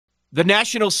The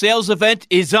national sales event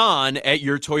is on at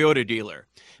your Toyota dealer,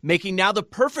 making now the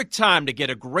perfect time to get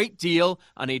a great deal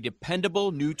on a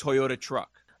dependable new Toyota truck.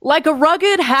 Like a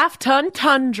rugged half-ton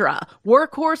Tundra,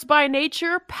 workhorse by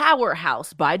nature,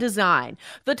 powerhouse by design.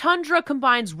 The Tundra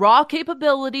combines raw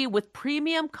capability with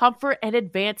premium comfort and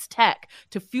advanced tech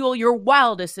to fuel your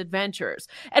wildest adventures.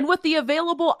 And with the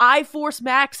available iForce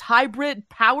Max hybrid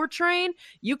powertrain,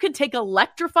 you can take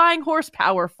electrifying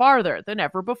horsepower farther than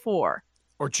ever before.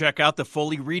 Or check out the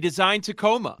fully redesigned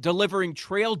Tacoma, delivering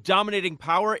trail-dominating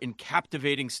power in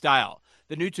captivating style.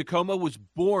 The new Tacoma was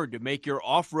born to make your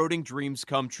off-roading dreams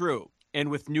come true.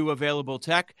 And with new available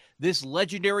tech, this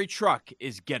legendary truck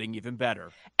is getting even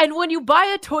better. And when you buy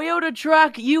a Toyota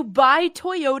truck, you buy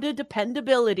Toyota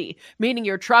dependability, meaning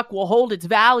your truck will hold its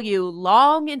value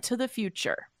long into the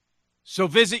future. So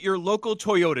visit your local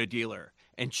Toyota dealer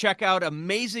and check out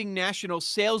amazing national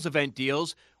sales event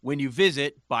deals when you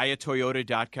visit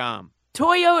buyatoyota.com.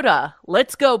 Toyota,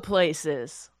 let's go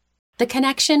places. The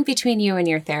connection between you and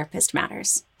your therapist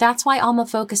matters. That's why Alma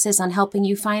focuses on helping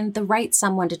you find the right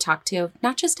someone to talk to,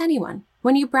 not just anyone.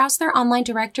 When you browse their online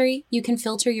directory, you can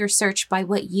filter your search by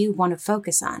what you want to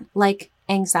focus on, like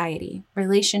anxiety,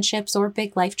 relationships, or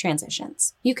big life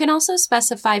transitions. You can also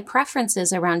specify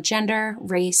preferences around gender,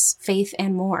 race, faith,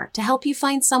 and more to help you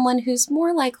find someone who's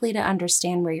more likely to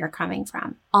understand where you're coming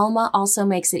from. Alma also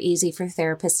makes it easy for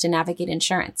therapists to navigate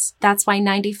insurance. That's why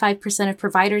 95% of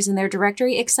providers in their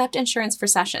directory accept insurance for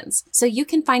sessions, so you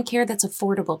can find care that's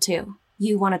affordable too.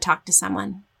 You want to talk to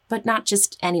someone, but not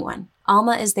just anyone.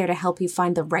 Alma is there to help you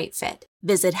find the right fit.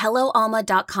 Visit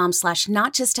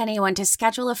helloalma.com/notjustanyone to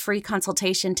schedule a free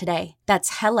consultation today.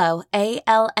 That's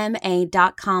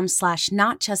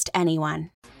helloalma.com/notjustanyone.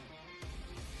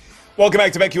 Welcome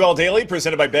back to BetQL Daily,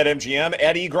 presented by BetMGM.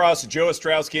 Ed Egros, Joe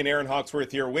Ostrowski, and Aaron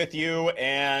Hawksworth here with you.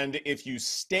 And if you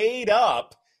stayed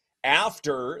up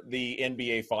after the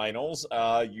NBA Finals,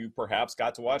 you perhaps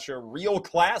got to watch a real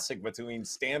classic between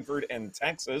Stanford and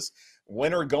Texas.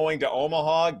 Winner going to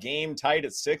Omaha, game tied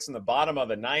at 6 in the bottom of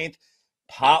the ninth.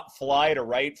 Pop fly to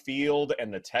right field,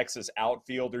 and the Texas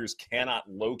outfielders cannot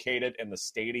locate it in the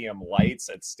stadium lights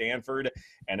at Stanford,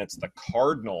 and it's the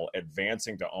Cardinal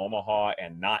advancing to Omaha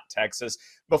and not Texas.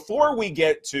 Before we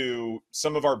get to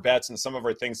some of our bets and some of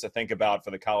our things to think about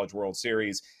for the College World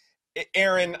Series,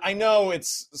 Aaron, I know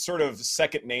it's sort of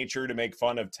second nature to make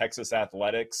fun of Texas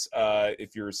athletics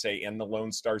if you're, say, in the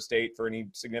Lone Star State for any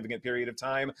significant period of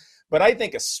time. But I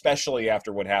think especially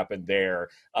after what happened there,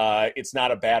 it's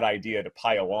not a bad idea to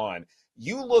pile on.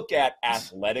 You look at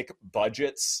athletic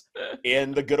budgets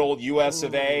in the good old US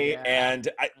of A, and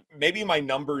maybe my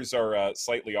numbers are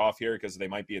slightly off here because they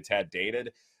might be a tad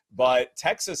dated, but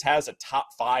Texas has a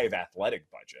top 5 athletic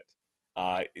budget.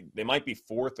 They might be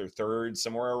 4th or 3rd,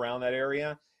 somewhere around that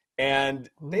area, and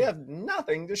they have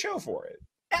nothing to show for it.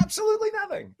 Absolutely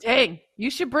nothing. Dang, you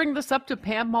should bring this up to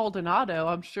Pam Maldonado.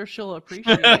 I'm sure she'll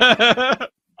appreciate it.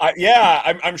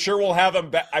 I'm sure we'll have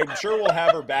them. I'm sure we'll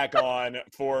have her back on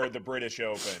for the British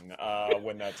Open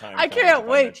when that time comes. I can't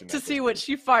wait to see what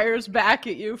she fires back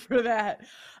at you for that.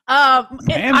 Pam's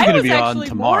going to be on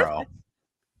tomorrow.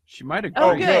 She might agree.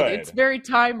 Oh, good. It's very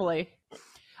timely.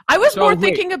 I was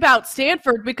thinking about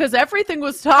Stanford because everything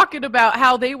was talking about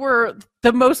how they were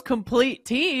the most complete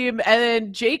team, and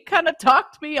then Jake kind of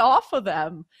talked me off of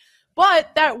them.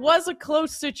 But that was a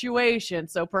close situation,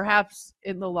 so perhaps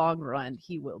in the long run,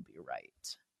 he will be right.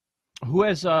 Who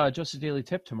has just a daily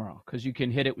tip tomorrow? Because you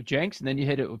can hit it with Jenks, and then you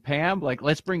hit it with Pam. Like,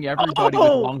 let's bring everybody with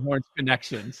Longhorns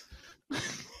connections.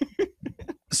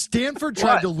 Stanford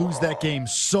tried to lose that game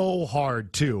so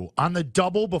hard, too. On the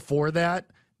double before that,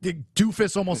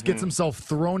 Doofus almost gets himself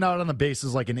thrown out on the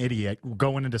bases like an idiot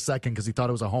going into second because he thought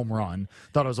it was a home run,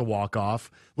 thought it was a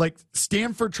walk-off. Like,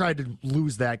 Stanford tried to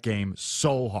lose that game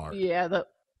so hard. Yeah.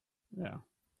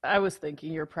 I was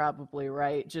thinking you're probably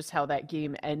right. Just how that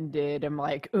game ended. I'm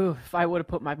like, ooh, if I would have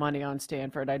put my money on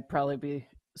Stanford, I'd probably be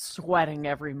sweating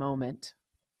every moment.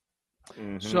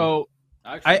 So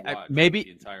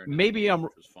maybe I'm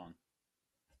fun.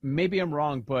 Maybe I'm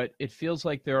wrong, but it feels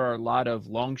like there are a lot of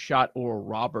long shot Oral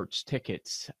Roberts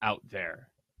tickets out there.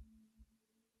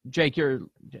 Jake, do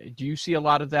you see a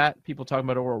lot of that? People talking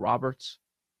about Oral Roberts?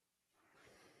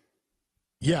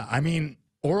 Yeah, I mean,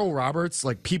 Oral Roberts,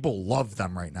 like, people love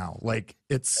them right now. Like,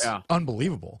 it's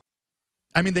unbelievable.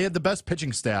 I mean, they had the best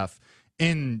pitching staff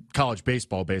in college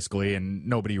baseball, basically, and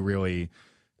nobody really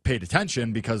paid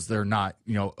attention because they're not,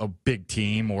 a big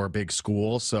team or a big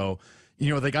school. So,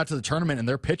 they got to the tournament and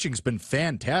their pitching's been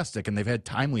fantastic, and they've had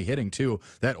timely hitting too.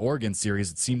 That Oregon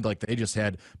series, it seemed like they just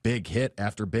had big hit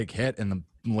after big hit, and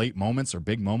late moments or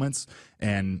big moments.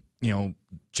 And,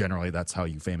 generally that's how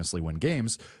you famously win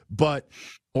games. But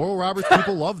Oral Roberts,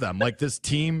 people love them. Like this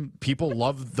team, people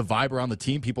love the vibe around the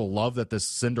team. People love that this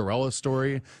Cinderella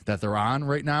story that they're on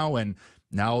right now. And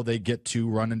now they get to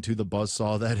run into the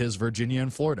buzzsaw that is Virginia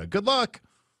and Florida. Good luck.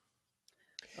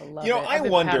 I love it. I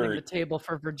wonder the table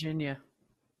for Virginia.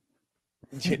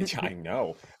 I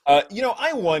know.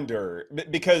 I wonder,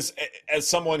 because as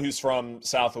someone who's from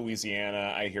South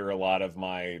Louisiana, I hear a lot of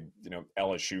my,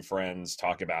 LSU friends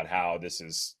talk about how this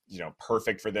is,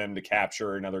 perfect for them to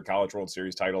capture another College World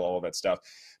Series title, all of that stuff.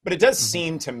 But it does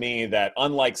seem to me that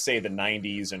unlike, say, the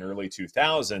 90s and early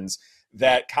 2000s,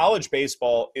 that college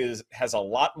baseball has a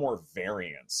lot more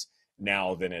variance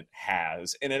now than it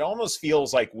has. And it almost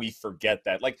feels like we forget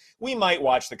that. Like, we might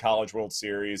watch the College World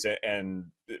Series and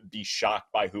be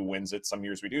shocked by who wins it. Some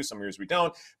years we do, some years we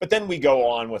don't. But then we go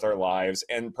on with our lives,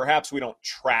 and perhaps we don't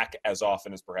track as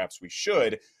often as perhaps we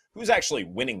should who's actually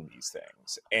winning these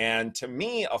things. And to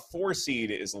me, a 4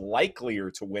 seed is likelier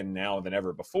to win now than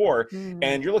ever before.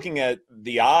 And you're looking at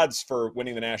the odds for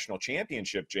winning the national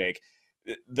championship, Jake.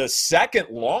 The second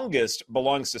longest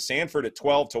belongs to Stanford at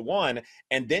 12-1,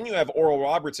 and then you have Oral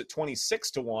Roberts at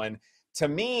 26-1. To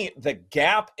me, the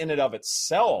gap in and of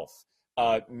itself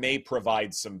may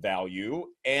provide some value,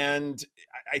 and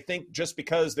I think just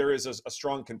because there is a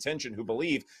strong contingent who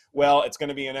believe, well, it's going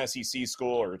to be an SEC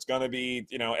school, or it's going to be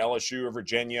LSU or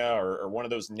Virginia or one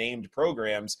of those named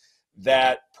programs,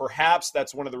 that perhaps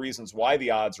that's one of the reasons why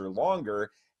the odds are longer.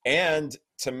 And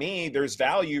to me, there's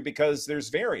value because there's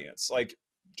variance. Like,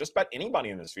 just about anybody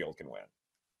in this field can win.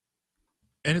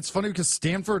 And it's funny because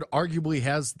Stanford arguably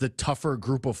has the tougher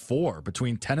group of 4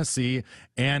 between Tennessee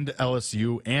and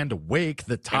LSU and Wake,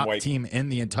 the top team in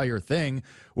the entire thing.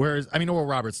 Whereas, Oral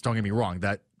Roberts, don't get me wrong,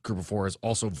 that group of 4 is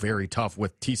also very tough,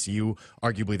 with TCU,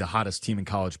 arguably the hottest team in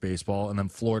college baseball, and then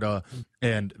Florida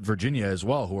and Virginia as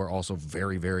well, who are also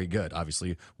very, very good.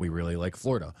 Obviously, we really like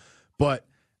Florida. But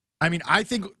I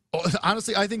think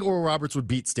Oral Roberts would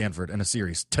beat Stanford in a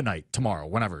series tonight, tomorrow,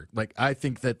 whenever. Like, I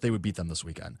think that they would beat them this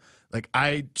weekend. Like,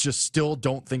 I just still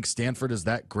don't think Stanford is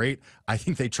that great. I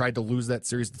think they tried to lose that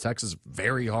series to Texas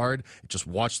very hard. Just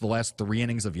watch the last 3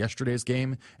 innings of yesterday's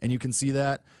game, and you can see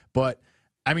that. But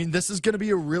this is going to be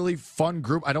a really fun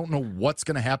group. I don't know what's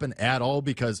going to happen at all,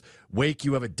 because Wake,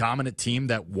 you have a dominant team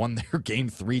that won their game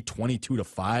 3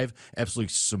 22-5, absolutely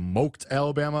smoked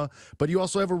Alabama. But you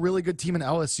also have a really good team in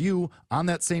LSU on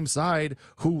that same side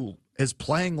who is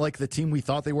playing like the team we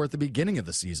thought they were at the beginning of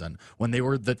the season, when they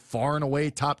were the far and away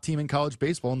top team in college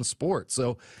baseball in the sport.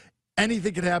 So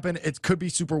anything could happen. It could be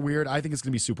super weird. I think it's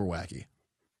going to be super wacky.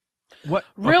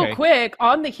 Real quick,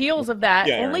 on the heels of that,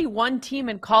 only one team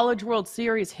in College World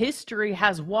Series history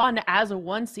has won as a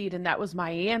 1 seed, and that was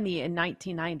Miami in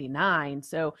 1999.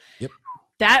 So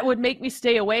that would make me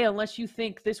stay away, unless you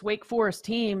think this Wake Forest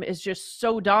team is just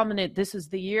so dominant. This is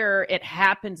the year it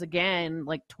happens again,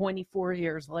 like 24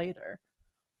 years later.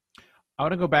 I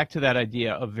want to go back to that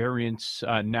idea of variance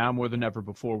now more than ever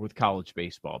before with college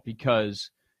baseball, because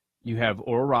you have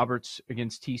Oral Roberts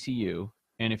against TCU.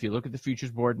 And if you look at the futures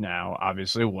board now,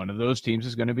 obviously one of those teams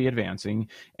is going to be advancing.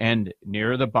 And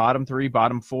near the bottom 3,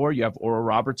 bottom 4, you have Oral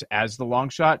Roberts as the long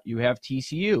shot. You have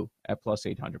TCU at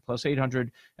 +800,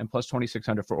 and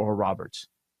 +2,600 for Oral Roberts.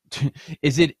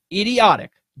 Is it idiotic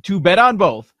to bet on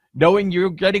both, knowing you're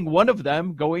getting one of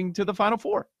them going to the Final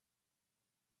Four?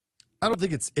 I don't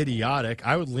think it's idiotic.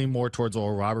 I would lean more towards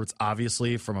Oral Roberts,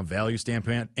 obviously, from a value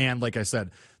standpoint. And like I said,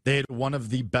 they had one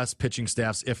of the best pitching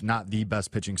staffs, if not the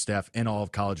best pitching staff in all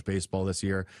of college baseball this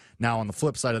year. Now, on the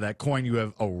flip side of that coin, you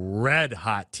have a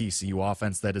red-hot TCU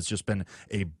offense that has just been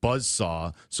a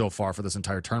buzzsaw so far for this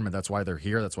entire tournament. That's why they're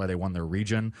here. That's why they won their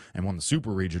region and won the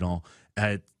Super Regional.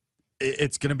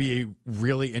 It's going to be a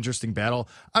really interesting battle.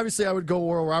 Obviously, I would go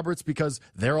Oral Roberts because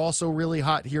they're also really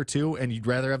hot here too, and you'd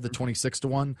rather have the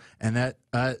 26-1 in that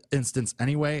instance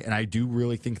anyway, and I do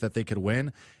really think that they could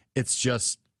win. It's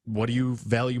just, what do you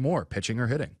value more, pitching or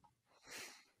hitting?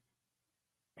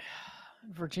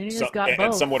 Virginia's got both.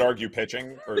 And some would argue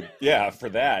pitching, for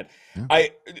that. Yeah.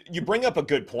 You bring up a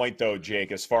good point, though,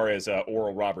 Jake, as far as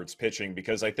Oral Roberts pitching,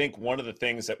 because I think one of the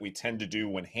things that we tend to do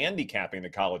when handicapping the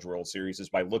College World Series is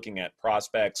by looking at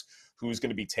prospects, who's going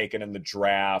to be taken in the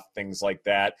draft, things like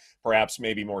that, perhaps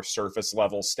maybe more surface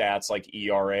level stats like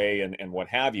ERA and what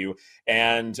have you.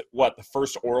 And the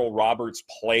first Oral Roberts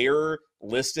player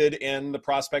listed in the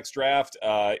prospects draft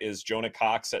is Jonah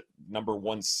Cox at number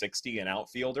 160, an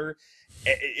outfielder.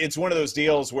 It's one of those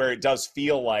deals where it does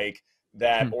feel like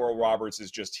that Oral Roberts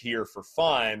is just here for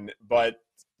fun, but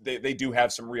they do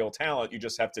have some real talent. You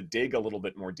just have to dig a little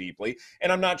bit more deeply.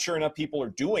 And I'm not sure enough people are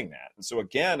doing that. And so,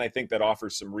 again, I think that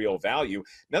offers some real value.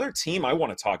 Another team I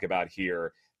want to talk about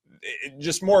here,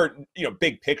 just more,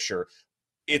 big picture.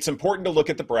 It's important to look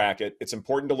at the bracket. It's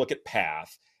important to look at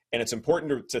path. And it's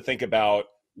important to think about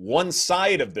one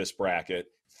side of this bracket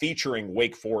featuring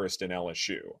Wake Forest and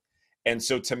LSU. And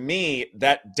so to me,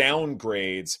 that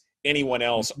downgrades anyone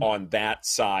else on that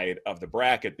side of the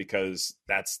bracket, because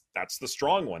that's the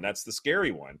strong one. That's the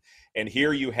scary one. And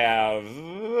here you have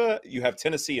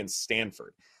Tennessee and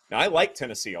Stanford. Now, I like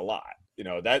Tennessee a lot.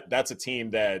 That's a team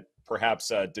that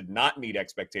perhaps did not meet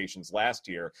expectations last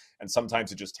year, and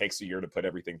sometimes it just takes a year to put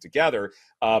everything together.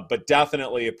 But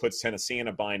definitely it puts Tennessee in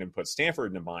a bind and puts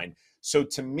Stanford in a bind. So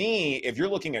to me, if you're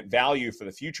looking at value for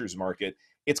the futures market,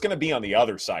 it's going to be on the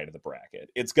other side of the bracket.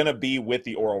 It's going to be with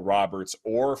the Oral Roberts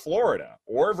or Florida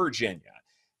or Virginia.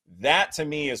 That, to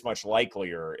me, is much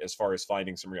likelier as far as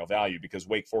finding some real value, because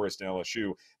Wake Forest and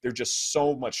LSU, they're just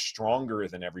so much stronger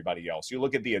than everybody else. You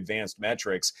look at the advanced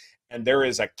metrics, and there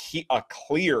is a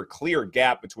clear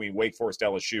gap between Wake Forest,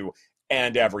 LSU,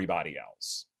 and everybody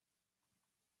else.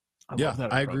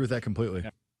 I agree with that completely.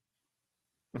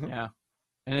 Yeah.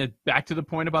 And back to the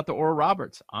point about the Oral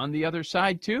Roberts on the other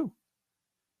side, too.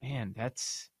 Man,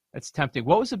 that's tempting.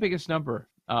 What was the biggest number,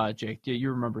 Jake? Do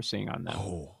you remember seeing on that?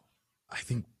 Oh, I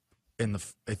think in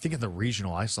the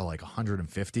regional, I saw like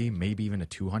 150, maybe even a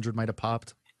 200 might have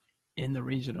popped. In the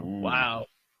regional, wow.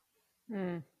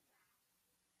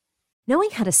 Knowing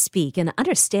how to speak and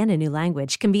understand a new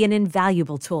language can be an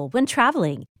invaluable tool when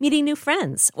traveling, meeting new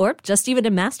friends, or just even to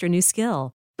master a new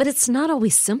skill. But it's not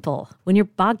always simple when you're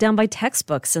bogged down by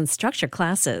textbooks and structured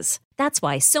classes. That's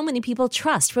why so many people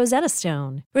trust Rosetta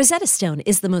Stone. Rosetta Stone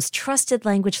is the most trusted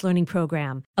language learning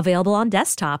program, available on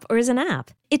desktop or as an app.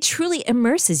 It truly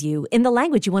immerses you in the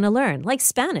language you want to learn, like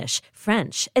Spanish,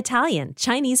 French, Italian,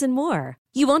 Chinese, and more.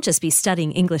 You won't just be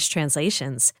studying English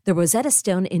translations. The Rosetta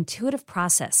Stone intuitive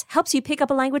process helps you pick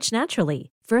up a language naturally,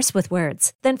 first with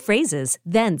words, then phrases,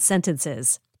 then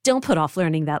sentences. Don't put off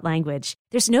learning that language.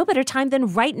 There's no better time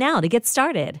than right now to get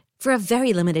started. For a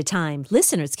very limited time,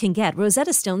 listeners can get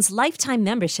Rosetta Stone's lifetime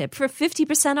membership for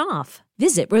 50% off.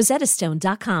 Visit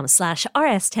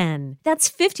rosettastone.com/rs10. That's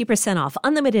 50% off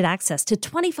unlimited access to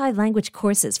 25 language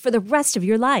courses for the rest of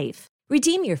your life.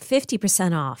 Redeem your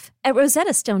 50% off at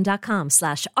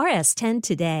rosettastone.com/rs10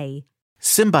 today.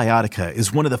 Symbiotica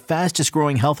is one of the fastest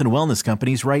growing health and wellness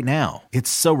companies right now. It's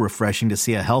so refreshing to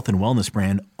see a health and wellness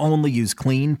brand only use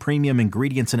clean, premium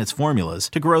ingredients in its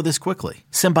formulas to grow this quickly.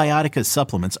 Symbiotica's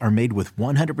supplements are made with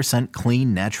 100%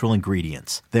 clean, natural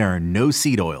ingredients. There are no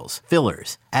seed oils,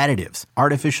 fillers, additives,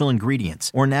 artificial ingredients,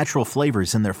 or natural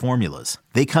flavors in their formulas.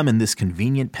 They come in this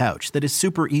convenient pouch that is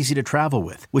super easy to travel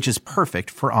with, which is perfect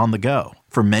for on the go.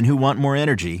 For men who want more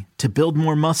energy, to build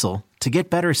more muscle, to get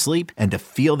better sleep, and to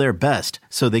feel their best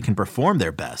so they can perform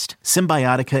their best,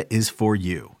 Symbiotica is for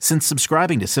you. Since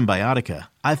subscribing to Symbiotica,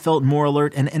 I felt more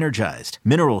alert and energized.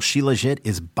 Mineral Shilajit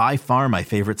is by far my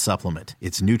favorite supplement.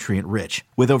 It's nutrient-rich,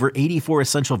 with over 84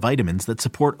 essential vitamins that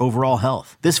support overall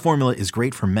health. This formula is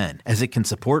great for men, as it can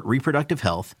support reproductive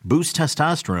health, boost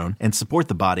testosterone, and support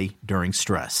the body during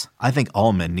stress. I think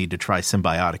all men need to try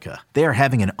Symbiotica. They are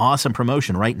having an awesome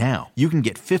promotion right now. You can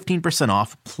get 15%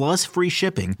 off plus free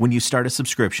shipping when you start a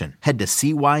subscription. Head to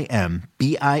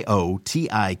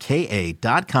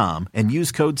CYMBIOTIKA.com and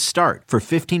use code START for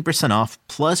 15% off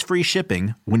plus free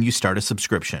shipping when you start a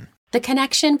subscription. The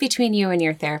connection between you and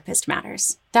your therapist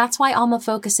matters. That's why Alma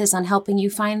focuses on helping you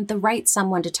find the right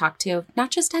someone to talk to,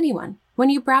 not just anyone. When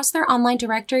you browse their online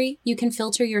directory, you can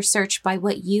filter your search by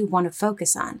what you want to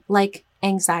focus on, like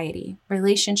anxiety,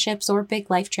 relationships, or big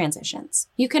life transitions.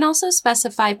 You can also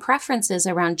specify preferences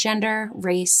around gender,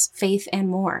 race, faith, and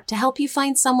more to help you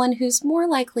find someone who's more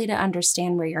likely to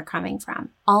understand where you're coming from.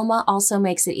 Alma also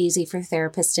makes it easy for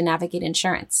therapists to navigate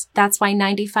insurance. That's why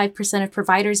 95% of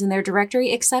providers in their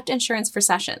directory accept insurance for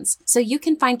sessions, so you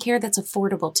can find care that's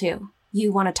affordable too.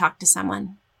 You want to talk to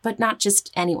someone, but not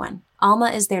just anyone. Alma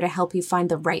is there to help you find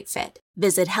the right fit.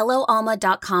 Visit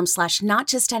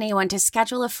helloalma.com/notjustanyone to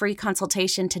schedule a free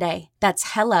consultation today. That's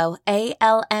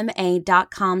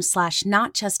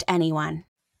helloalma.com/notjustanyone.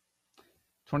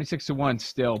 26-1,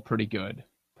 still pretty good.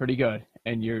 Pretty good.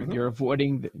 And you're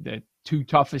avoiding the two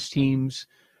toughest teams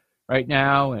right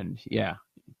now. And yeah,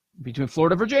 between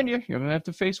Florida and Virginia, you're going to have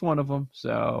to face one of them.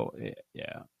 So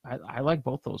yeah, I like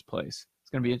both those plays.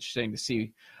 Going to be interesting to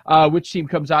see which team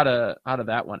comes out of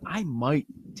that one. I might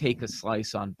take a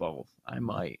slice on both. I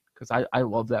might, because I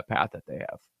love that path that they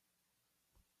have.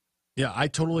 Yeah, I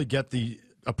totally get the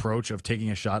approach of taking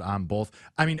a shot on both.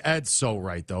 I mean, Ed's so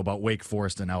right, though, about Wake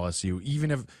Forest and LSU.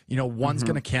 Even if, one's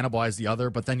going to cannibalize the other,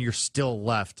 but then you're still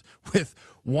left with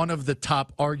one of the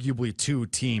top, arguably 2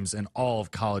 teams in all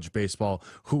of college baseball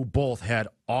who both had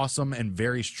awesome and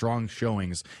very strong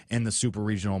showings in the super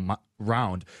regional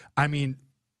round. I mean,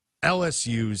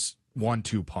 LSU's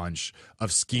 1-2 punch of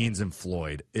Skeens and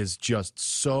Floyd is just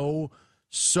so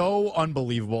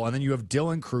unbelievable. And then you have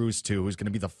Dylan Cruz, too, who's going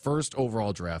to be the first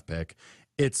overall draft pick.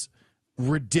 It's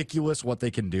ridiculous what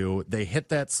they can do. They hit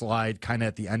that slide kind of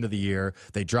at the end of the year.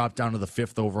 They dropped down to the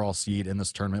 5th overall seed in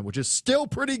this tournament, which is still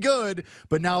pretty good,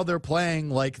 but now they're playing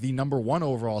like the number 1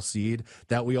 overall seed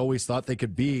that we always thought they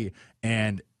could be,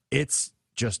 and it's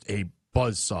just a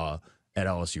buzzsaw at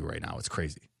LSU right now. It's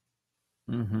crazy.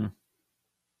 Mm-hmm.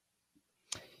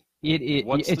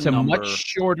 It's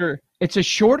a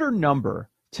shorter number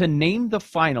to name the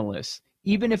finalists,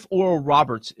 even if Oral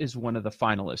Roberts is one of the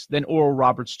finalists, than Oral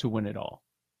Roberts to win it all.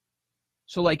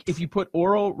 So, like, if you put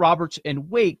Oral Roberts and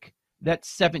Wake,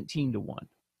 that's 17-1.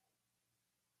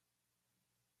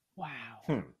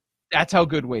 Wow. That's how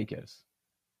good Wake is.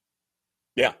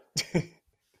 Yeah.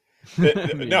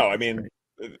 No, I mean,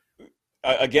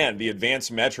 again, the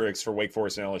advanced metrics for Wake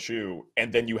Forest and LSU,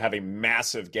 and then you have a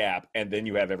massive gap, and then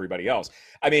you have everybody else.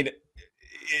 I mean,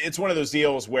 it's one of those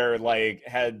deals where, like,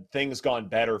 had things gone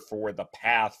better for the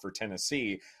path for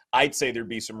Tennessee, I'd say there'd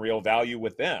be some real value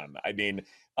with them. I mean,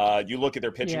 you look at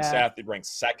their pitching staff, they rank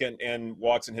 2nd in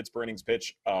walks and hits per innings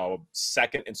pitch,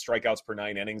 2nd in strikeouts per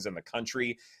 9 innings in the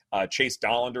country. Chase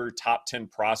Dollander, top 10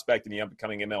 prospect in the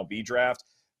upcoming MLB draft.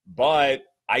 But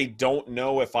I don't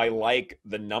know if I like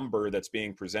the number that's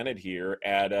being presented here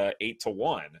at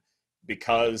 8-1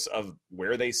 because of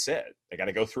where they sit. They got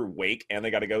to go through Wake and they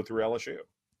got to go through LSU.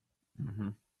 Mm-hmm.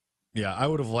 Yeah, I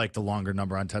would have liked a longer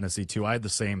number on Tennessee too. I had the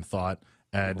same thought,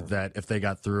 Ed, that if they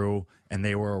got through and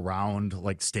they were around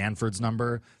like Stanford's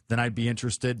number, then I'd be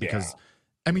interested because,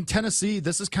 I mean, Tennessee,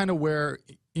 this is kind of where,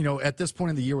 at this point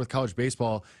in the year with college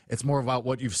baseball, it's more about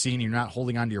what you've seen. You're not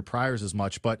holding on to your priors as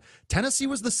much. But Tennessee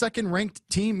was the 2nd-ranked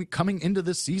team coming into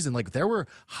this season. Like, there were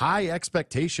high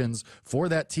expectations for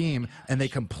that team, and they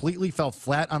completely fell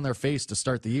flat on their face to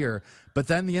start the year. But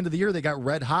then the end of the year, they got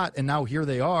red hot, and now here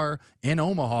they are in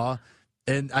Omaha.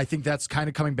 And I think that's kind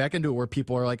of coming back into it where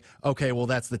people are like, okay, well,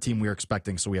 that's the team we were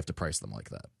expecting, so we have to price them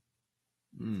like that.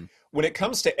 When it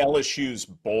comes to LSU's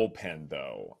bullpen,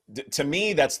 though, to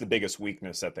me, that's the biggest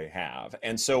weakness that they have.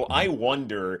 And so I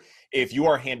wonder if you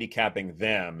are handicapping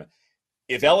them,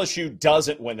 if LSU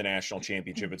doesn't win the national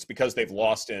championship, it's because they've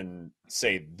lost in,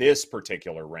 say, this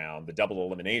particular round, the double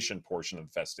elimination portion of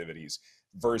the festivities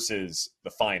versus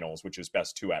the finals, which is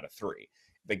best 2 out of 3.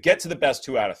 If they get to the best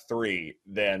 2 out of 3,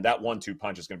 then that 1-2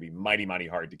 punch is going to be mighty, mighty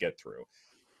hard to get through.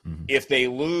 Mm-hmm. If they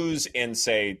lose in,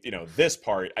 say, this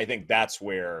part, I think that's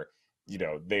where,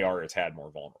 they are a tad more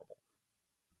vulnerable.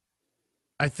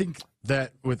 I think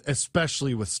that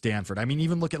especially with Stanford, I mean,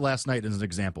 even look at last night as an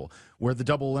example where the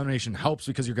double elimination helps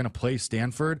because you're going to play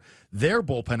Stanford. Their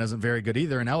bullpen isn't very good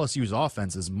either, and LSU's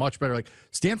offense is much better. Like,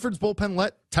 Stanford's bullpen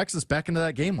let Texas back into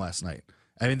that game last night.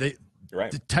 I mean,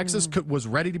 Texas was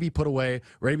ready to be put away,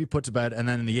 ready to be put to bed, and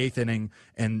then in the 8th inning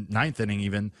and 9th inning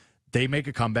even, they make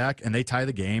a comeback and they tie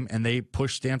the game and they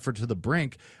push Stanford to the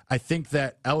brink. I think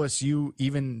that LSU,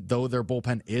 even though their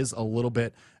bullpen is a little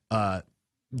bit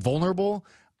vulnerable,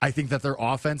 I think that their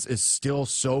offense is still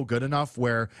so good enough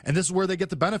where, and this is where they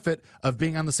get the benefit of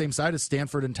being on the same side as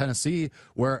Stanford and Tennessee,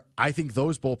 where I think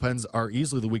those bullpens are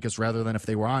easily the weakest rather than if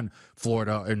they were on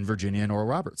Florida and Virginia and Oral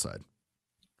Roberts' side.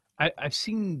 I've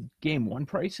seen game 1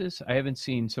 prices. I haven't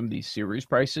seen some of these series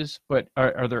prices, but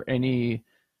are there any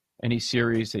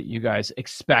series that you guys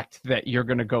expect that you're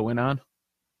going to go in on?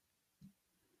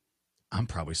 I'm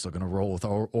probably still going to roll with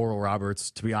Oral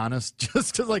Roberts, to be honest,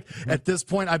 just because, like, at this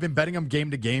point, I've been betting them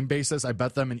game-to-game basis. I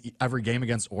bet them in every game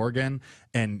against Oregon,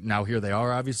 and now here they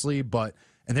are, obviously, and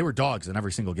they were dogs in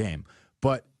every single game.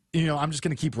 But, I'm just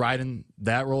going to keep riding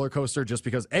that roller coaster just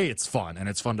because, A, it's fun, and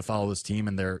it's fun to follow this team,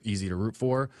 and they're easy to root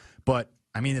for. But,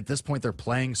 I mean, at this point, they're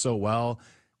playing so well.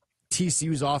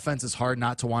 TCU's offense is hard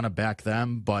not to want to back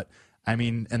them, but I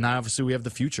mean, and then obviously we have the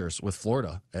futures with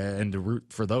Florida and to root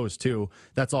for those too.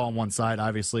 That's all on one side,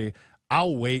 obviously.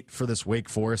 I'll wait for this Wake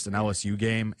Forest and LSU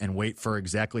game and wait for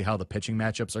exactly how the pitching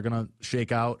matchups are going to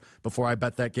shake out before I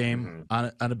bet that game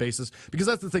on a basis. Because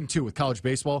that's the thing too with college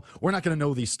baseball. We're not going to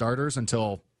know these starters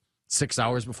until 6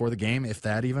 hours before the game, if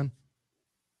that even.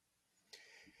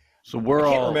 So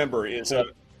I can't remember.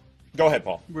 Go ahead,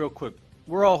 Paul. Real quick.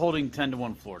 We're all holding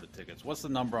 10-1 Florida tickets. What's the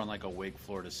number on like a Wake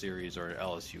Florida series or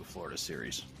LSU Florida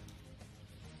series?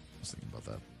 I was thinking about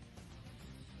that.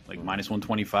 Like minus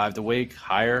 125 to Wake,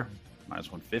 higher,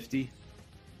 minus 150.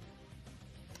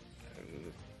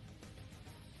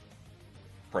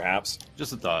 Perhaps.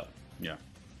 Just a thought. Yeah.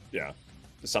 Yeah.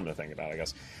 Just something to think about, I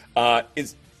guess.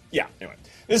 Anyway.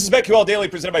 This is BetQL Daily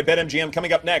presented by BetMGM.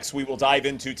 Coming up next, we will dive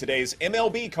into today's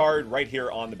MLB card right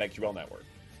here on the BetQL Network.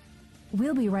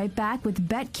 We'll be right back with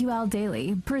BetQL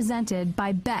Daily, presented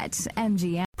by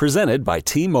BetMGM. Presented by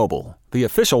T-Mobile, the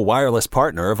official wireless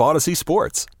partner of Odyssey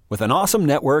Sports. With an awesome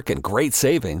network and great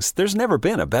savings, there's never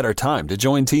been a better time to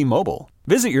join T-Mobile.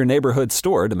 Visit your neighborhood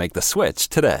store to make the switch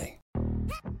today.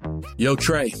 Yo,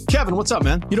 Trey. Kevin, what's up,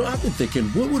 man? You know, I've been thinking,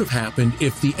 what would have happened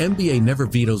if the NBA never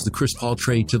vetoes the Chris Paul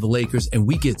trade to the Lakers and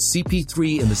we get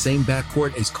CP3 in the same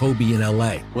backcourt as Kobe in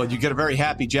LA? Well, you get a very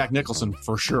happy Jack Nicholson,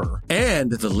 for sure.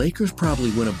 And the Lakers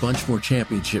probably win a bunch more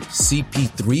championships.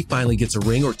 CP3 finally gets a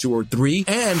ring or 2 or 3,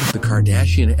 and the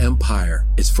Kardashian empire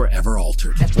is forever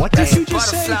altered. What did you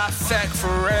just say?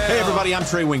 Hey, everybody, I'm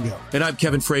Trey Wingo. And I'm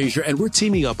Kevin Frazier, and we're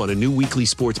teaming up on a new weekly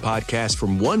sports podcast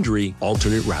from Wondery,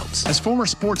 Alternate Routes. As former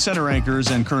Sports Center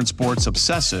anchors and current sports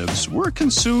obsessives, we're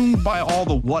consumed by all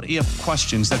the what-if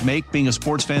questions that make being a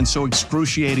sports fan so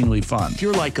excruciatingly fun. If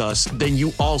you're like us, then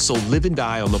you also live and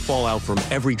die on the fallout from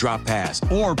every drop pass.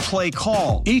 Or play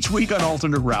call. Each week on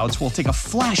Alternate Routes, we'll take a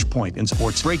flashpoint in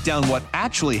sports, break down what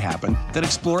actually happened, then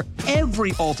explore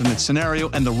every alternate scenario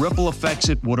and the ripple effects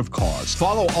it would have caused.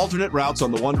 Follow Alternate Routes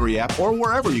on the Wondery app or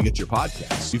wherever you get your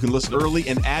podcasts. You can listen early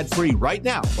and ad-free right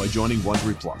now by joining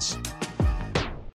Wondery Plus.